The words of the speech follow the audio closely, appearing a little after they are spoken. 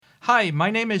Hi,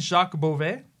 my name is Jacques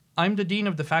Beauvais. I'm the Dean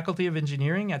of the Faculty of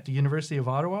Engineering at the University of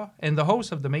Ottawa and the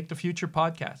host of the Make the Future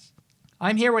podcast.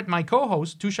 I'm here with my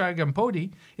co-host, Tusha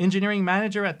Agampodi, Engineering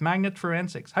Manager at Magnet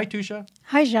Forensics. Hi, Tusha.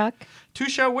 Hi, Jacques.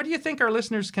 Tusha, what do you think our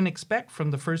listeners can expect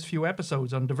from the first few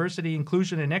episodes on diversity,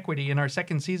 inclusion, and equity in our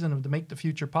second season of the Make the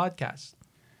Future podcast?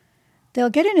 They'll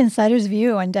get an insider's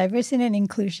view on diversity and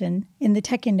inclusion in the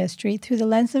tech industry through the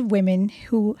lens of women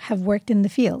who have worked in the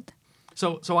field.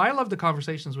 So I love the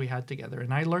conversations we had together,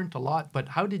 and I learned a lot, but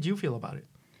how did you feel about it?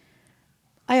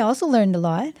 I also learned a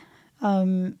lot.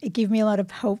 It gave me a lot of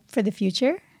hope for the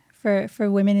future for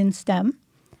women in STEM.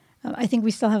 I think we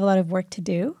still have a lot of work to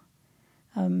do,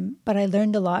 but I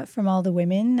learned a lot from all the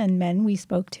women and men we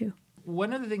spoke to.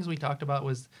 One of the things we talked about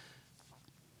was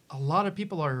a lot of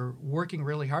people are working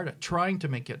really hard at trying to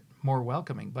make it more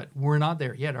welcoming, but we're not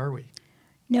there yet, are we?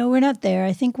 No, we're not there.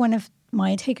 I think one of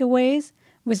my takeaways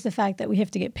was the fact that we have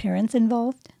to get parents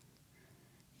involved.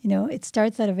 You know, it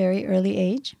starts at a very early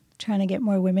age, trying to get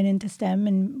more women into STEM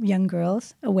and young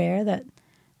girls aware that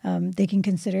they can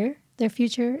consider their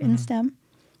future in STEM.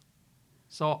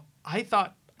 So I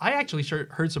actually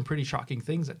heard some pretty shocking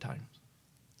things at times.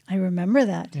 I remember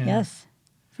that, yes,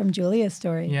 from Julia's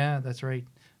story. Yeah, that's right.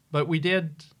 But we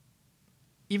did,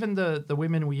 even the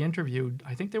women we interviewed,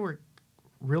 I think they were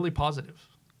really positive.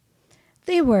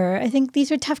 They were. I think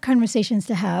these are tough conversations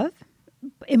to have,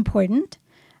 important.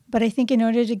 But I think in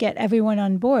order to get everyone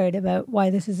on board about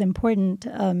why this is important,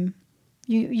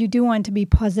 you do want to be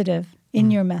positive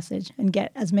in your message and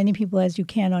get as many people as you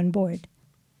can on board.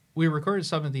 We recorded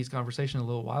some of these conversations a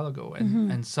little while ago,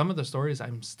 and some of the stories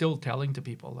I'm still telling to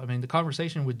people. I mean, the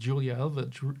conversation with Julia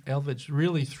Elvidge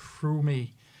really threw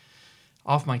me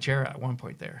off my chair at one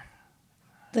point there.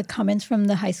 The comments from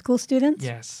the high school students?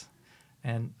 Yes.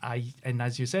 And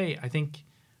as you say, I think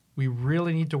we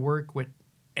really need to work with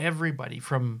everybody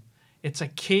from it's a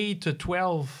K to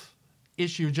 12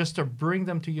 issue just to bring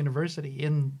them to university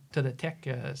into the tech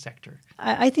sector.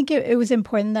 I think it was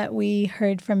important that we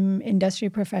heard from industry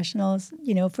professionals,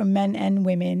 you know, from men and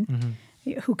women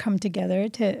who come together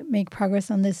to make progress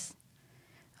on this.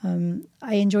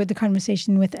 I enjoyed the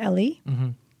conversation with Ellie.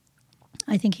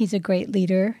 I think he's a great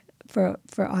leader for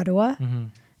Ottawa.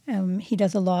 He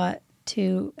does a lot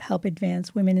to help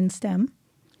advance women in STEM.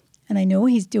 And I know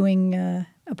he's doing a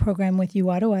program with U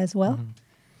Ottawa as well.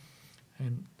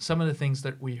 And some of the things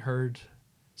that we heard,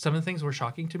 some of the things were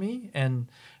shocking to me. And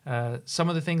some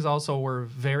of the things also were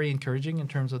very encouraging in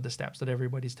terms of the steps that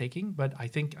everybody's taking. But I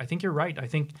think you're right. I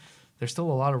think there's still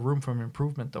a lot of room for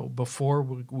improvement, though, before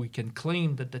we can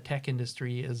claim that the tech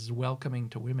industry is welcoming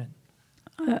to women.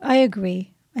 I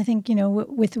agree. I think, you know,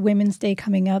 with Women's Day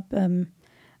coming up,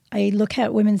 I look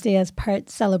at Women's Day as part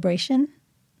celebration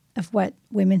of what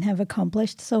women have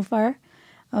accomplished so far.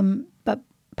 But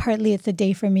partly it's a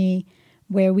day for me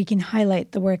where we can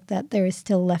highlight the work that there is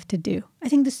still left to do. I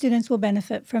think the students will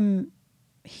benefit from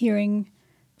hearing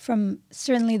from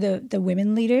certainly the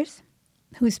women leaders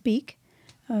who speak,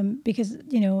 because,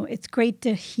 you know, it's great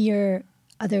to hear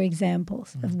other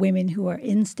examples of women who are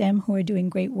in STEM, who are doing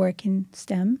great work in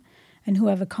STEM, and who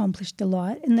have accomplished a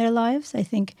lot in their lives. I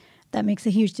think that makes a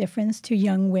huge difference to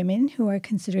young women who are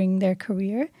considering their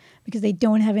career because they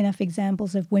don't have enough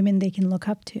examples of women they can look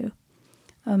up to.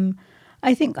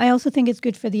 I also think it's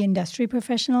good for the industry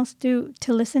professionals to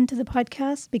listen to the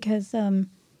podcast because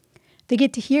they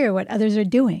get to hear what others are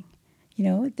doing. You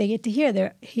know, they get to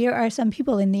hear here are some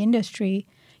people in the industry,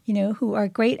 you know, who are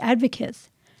great advocates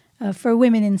for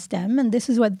women in STEM, and this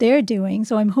is what they're doing.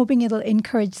 So I'm hoping it'll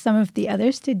encourage some of the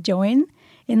others to join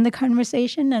in the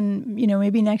conversation, and, you know,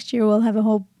 maybe next year we'll have a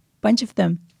whole bunch of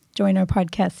them join our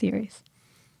podcast series.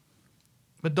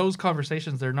 But those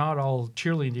conversations, they're not all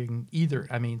cheerleading either.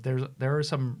 I mean, there are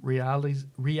some realities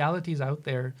out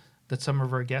there that some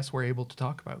of our guests were able to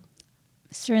talk about.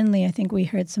 Certainly, I think we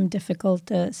heard some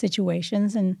difficult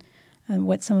situations and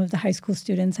what some of the high school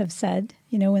students have said,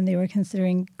 you know, when they were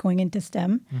considering going into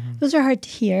STEM. Those are hard to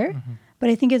hear, but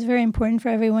I think it's very important for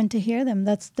everyone to hear them.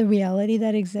 That's the reality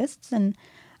that exists. And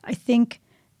I think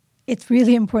it's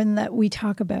really important that we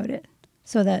talk about it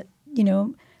so that, you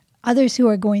know, others who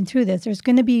are going through this, there's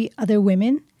going to be other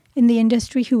women in the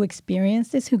industry who experience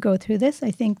this, who go through this.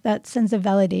 I think that sense of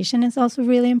validation is also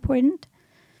really important.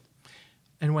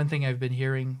 And one thing I've been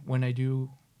hearing when I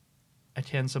do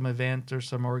attend some event or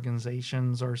some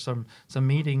organizations or some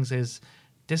meetings is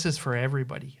this is for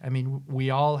everybody. I mean,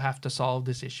 we all have to solve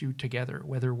this issue together,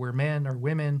 whether we're men or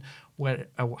women,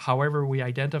 however we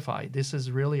identify. This is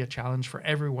really a challenge for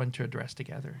everyone to address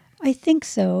together. I think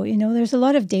so. You know, there's a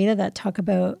lot of data that talk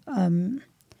about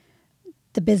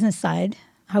the business side,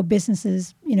 how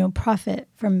businesses, you know, profit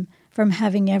from from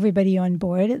having everybody on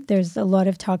board. There's a lot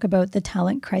of talk about the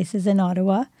talent crisis in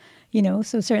Ottawa,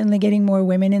 so certainly getting more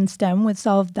women in STEM would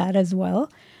solve that as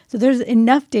well. So there's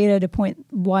enough data to point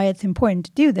why it's important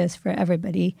to do this for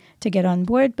everybody to get on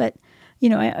board. But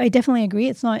I definitely agree.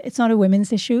 It's not a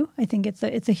women's issue. I think it's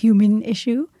a human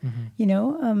issue.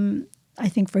 I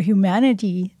think for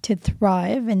humanity to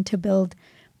thrive and to build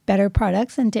better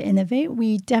products and to innovate,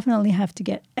 we definitely have to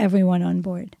get everyone on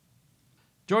board.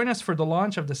 Join us for the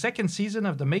launch of the second season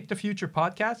of the Make the Future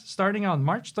podcast starting on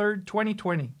March 3rd,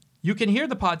 2020. You can hear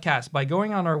the podcast by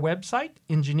going on our website,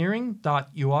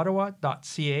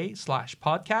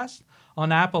 engineering.uottawa.ca/podcast,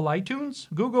 on Apple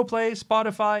iTunes, Google Play,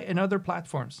 Spotify, and other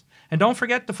platforms. And don't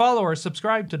forget to follow or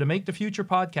subscribe to the Make the Future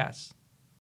podcast.